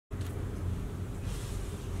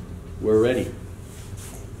We're ready.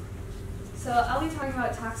 So I'll be talking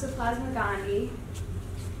about Toxoplasma Gondii.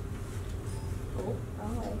 Oh,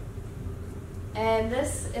 wrong way. And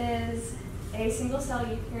this is a single-cell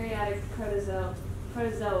eukaryotic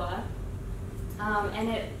protozoa, and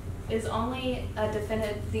it is only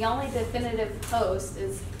the only definitive host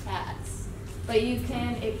is cats. But it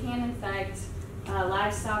can infect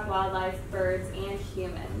livestock, wildlife, birds, and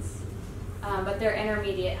humans. But they're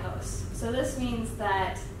intermediate hosts. So this means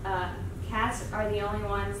that cats are the only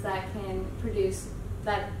ones that can produce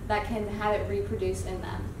that can have it reproduce in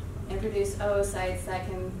them and produce oocytes that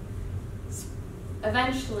can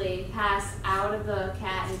eventually pass out of the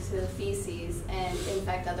cat into the feces and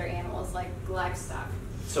infect other animals like livestock.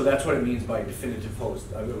 So that's what it means by definitive host.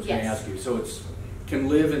 I was going to ask you. So it's can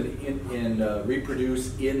live and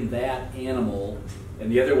reproduce in that animal, and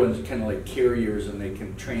the other ones are kind of like carriers, and they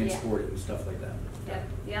can transport it and stuff like that. Yep.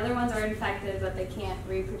 The other ones are infected, but they can't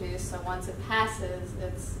reproduce. So once it passes,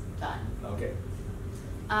 it's done. Okay.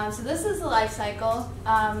 So this is the life cycle.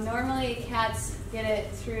 Normally, cats get it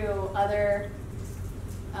through other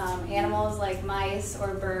animals like mice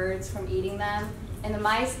or birds from eating them, and the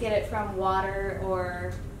mice get it from water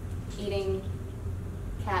or eating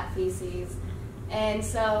cat feces. And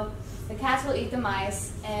so the cats will eat the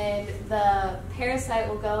mice, and the parasite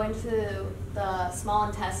will go into the small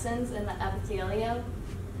intestines in the epithelium,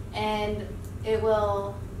 and it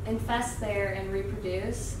will infest there and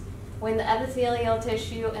reproduce. When the epithelial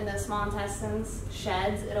tissue in the small intestines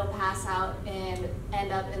sheds, it'll pass out and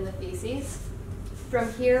end up in the feces.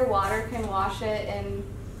 From here, water can wash it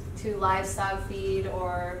into livestock feed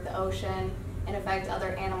or the ocean and affect other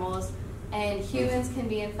animals. And humans can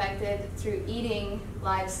be infected through eating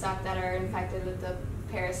livestock that are infected with the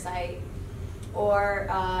parasite or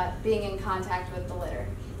being in contact with the litter.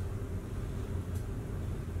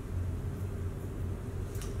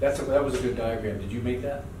 That was a good diagram. Did you make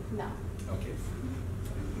that? No. Okay.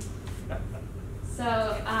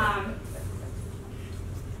 So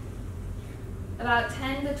about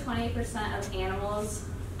 10 to 20% of animals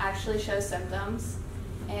actually show symptoms.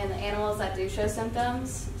 And the animals that do show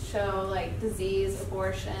symptoms show like disease,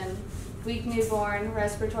 abortion, weak newborn,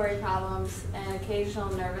 respiratory problems, and occasional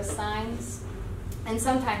nervous signs, and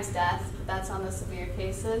sometimes death, but that's on the severe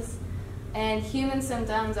cases. And human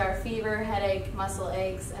symptoms are fever, headache, muscle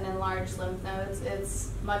aches, and enlarged lymph nodes.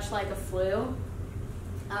 It's much like a flu.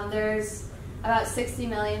 There's about 60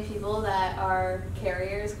 million people that are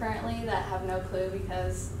carriers currently that have no clue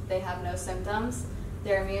because they have no symptoms.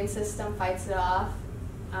 Their immune system fights it off.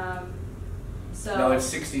 Now it's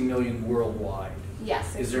 60 million worldwide.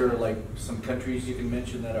 Yes. Is there like some countries you can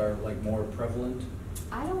mention that are like more prevalent?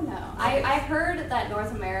 I don't know. Okay. I heard that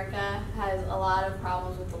North America has a lot of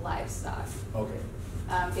problems with the livestock. Okay.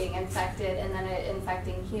 Being infected and then it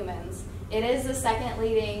infecting humans. It is the second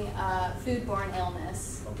leading foodborne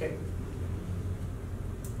illness. Okay.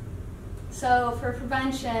 So for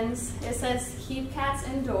preventions, it says keep cats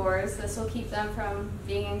indoors. This will keep them from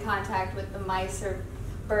being in contact with the mice or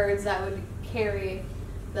birds that would carry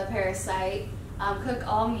the parasite. Cook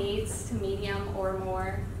all meats to medium or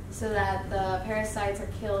more so that the parasites are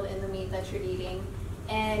killed in the meat that you're eating.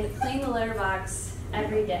 And clean the litter box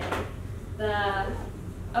every day. The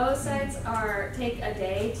oocytes take a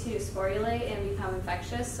day to sporulate and become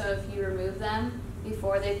infectious, so if you remove them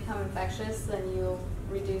before they become infectious, then you'll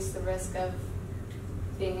reduce the risk of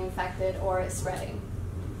being infected or it spreading.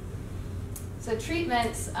 So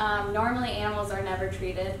treatments, normally animals are never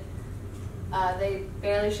treated. They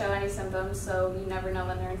barely show any symptoms, so you never know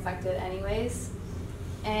when they're infected anyways.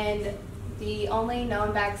 And the only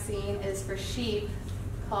known vaccine is for sheep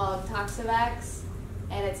called Toxovax,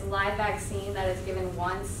 and it's a live vaccine that is given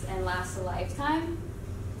once and lasts a lifetime.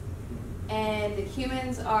 And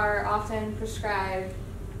humans are often prescribed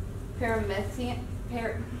pyrimethamine,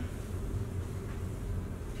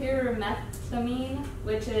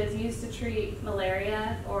 which is used to treat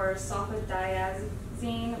malaria, or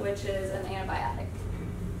sulfadiazine, which is an antibiotic.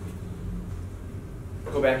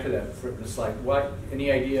 Go back to that for the slide.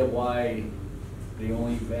 Any idea why the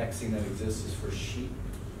only vaccine that exists is for sheep?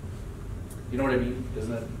 You know what I mean?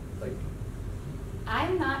 Doesn't it like?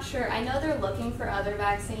 I'm not sure. I know they're looking for other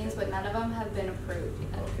vaccines, but none of them have been approved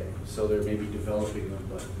yet. Okay, so they're maybe developing them,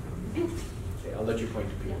 but okay, I'll let you point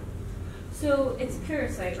to people. Yeah. So it's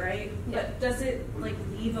parasite, right? Yeah. But does it like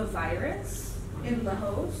leave a virus in the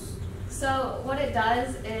host? So what it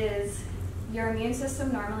does is your immune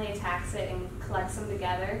system normally attacks it and collects them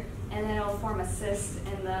together, and then it'll form a cyst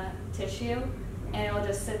in the tissue, and it will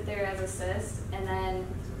just sit there as a cyst, and then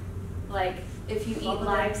like if you eat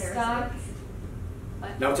livestock.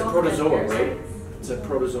 Now it's a protozoa, right? Is that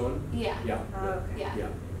protozoan? Yeah. Yeah. Oh, okay. Yeah. Yeah.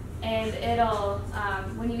 And it'll,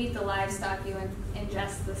 when you eat the livestock, you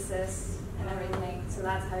ingest the cysts and everything, so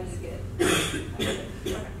that's how you get.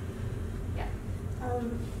 Yeah.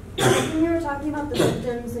 When you were talking about the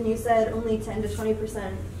symptoms and you said only 10 to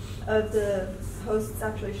 20% of the hosts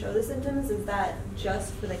actually show the symptoms, is that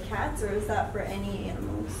just for the cats or is that for any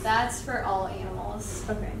animals? That's for all animals.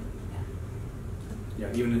 Okay.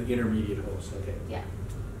 Yeah, even an intermediate host. Okay. Yeah.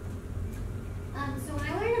 So when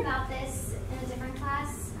I learned about this in a different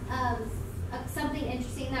class, something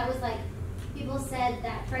interesting that was like, people said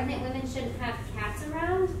that pregnant women shouldn't have cats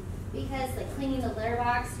around because like cleaning the litter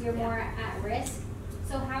box, you're more at risk.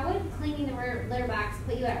 So how would cleaning the litter box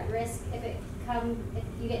put you at risk if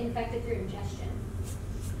you get infected through ingestion?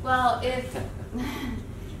 Well, if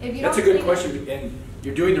you don't. That's a good clean question, and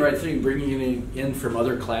you're doing the right thing, bringing it in from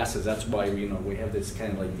other classes. That's why we have this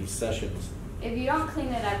kind of like these sessions. If you don't clean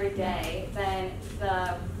it every day, then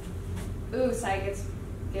the oocyte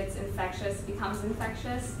gets infectious, becomes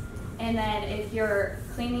infectious, and then if you're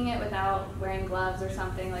cleaning it without wearing gloves or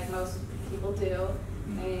something like most people do, I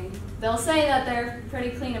mean, they'll say that they're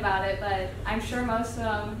pretty clean about it, but I'm sure most of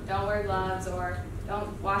them don't wear gloves or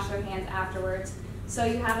don't wash their hands afterwards. So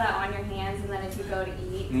you have that on your hands, and then if you go to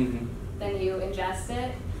eat, then you ingest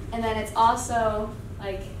it. And then it's also,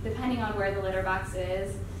 like, depending on where the litter box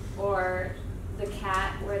is or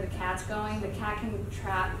where the cat's going, the cat can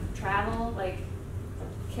travel, like,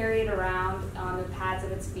 carry it around on the pads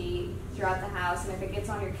of its feet throughout the house, and if it gets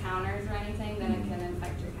on your counters or anything, then it can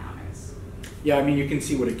infect your counters. Yeah, I mean, you can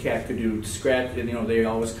see what a cat could do. Scratch, and they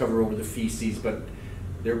always cover over the feces, but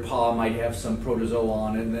their paw might have some protozoa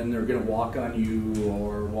on it, and then they're going to walk on you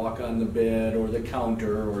or walk on the bed or the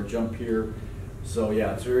counter or jump here. So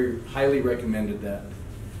yeah, it's very highly recommended that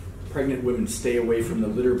pregnant women stay away from the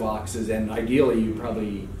litter boxes, and ideally you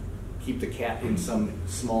probably keep the cat in some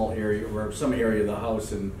small area or some area of the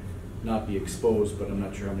house and not be exposed, but I'm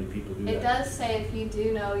not sure how many people do that. It does say if you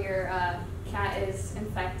do know your cat is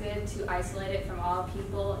infected, to isolate it from all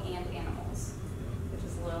people and animals, which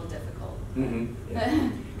is a little difficult.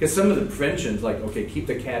 Because some of the preventions, like, okay, keep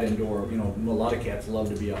the cat indoor. A lot of cats love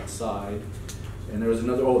to be outside. And there was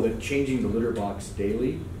another, the changing the litter box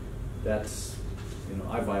daily. That's,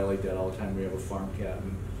 I violate that all the time. We have a farm cat,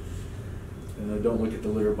 and I don't look at the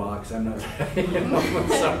litter box. I'm not, I'm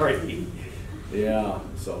sorry. Yeah,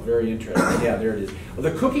 so very interesting. Yeah, there it is. Well,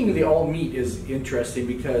 the cooking of the all meat is interesting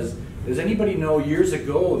because, does anybody know, years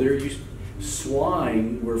ago,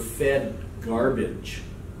 swine were fed garbage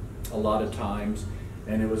a lot of times,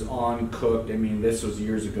 and it was uncooked. I mean, this was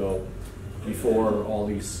years ago, before all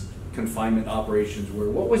these confinement operations were.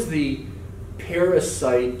 What was the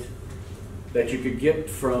parasite that you could get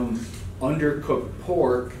from undercooked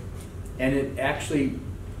pork, and it actually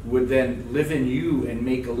would then live in you and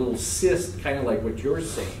make a little cyst, kind of like what you're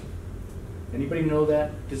saying? Anybody know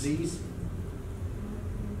that disease?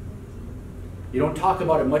 You don't talk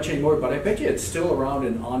about it much anymore, but I bet you it's still around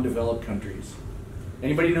in undeveloped countries.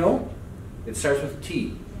 Anybody know? It starts with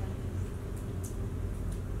T.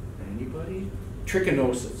 Anybody?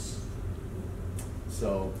 Trichinosis.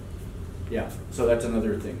 So, yeah. So that's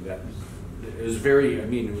another thing that it was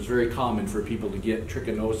very common for people to get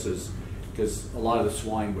trichinosis because a lot of the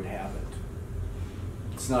swine would have it.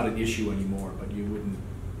 It's not an issue anymore, but you wouldn't,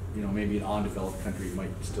 maybe an undeveloped country might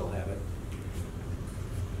still have it.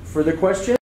 Further questions?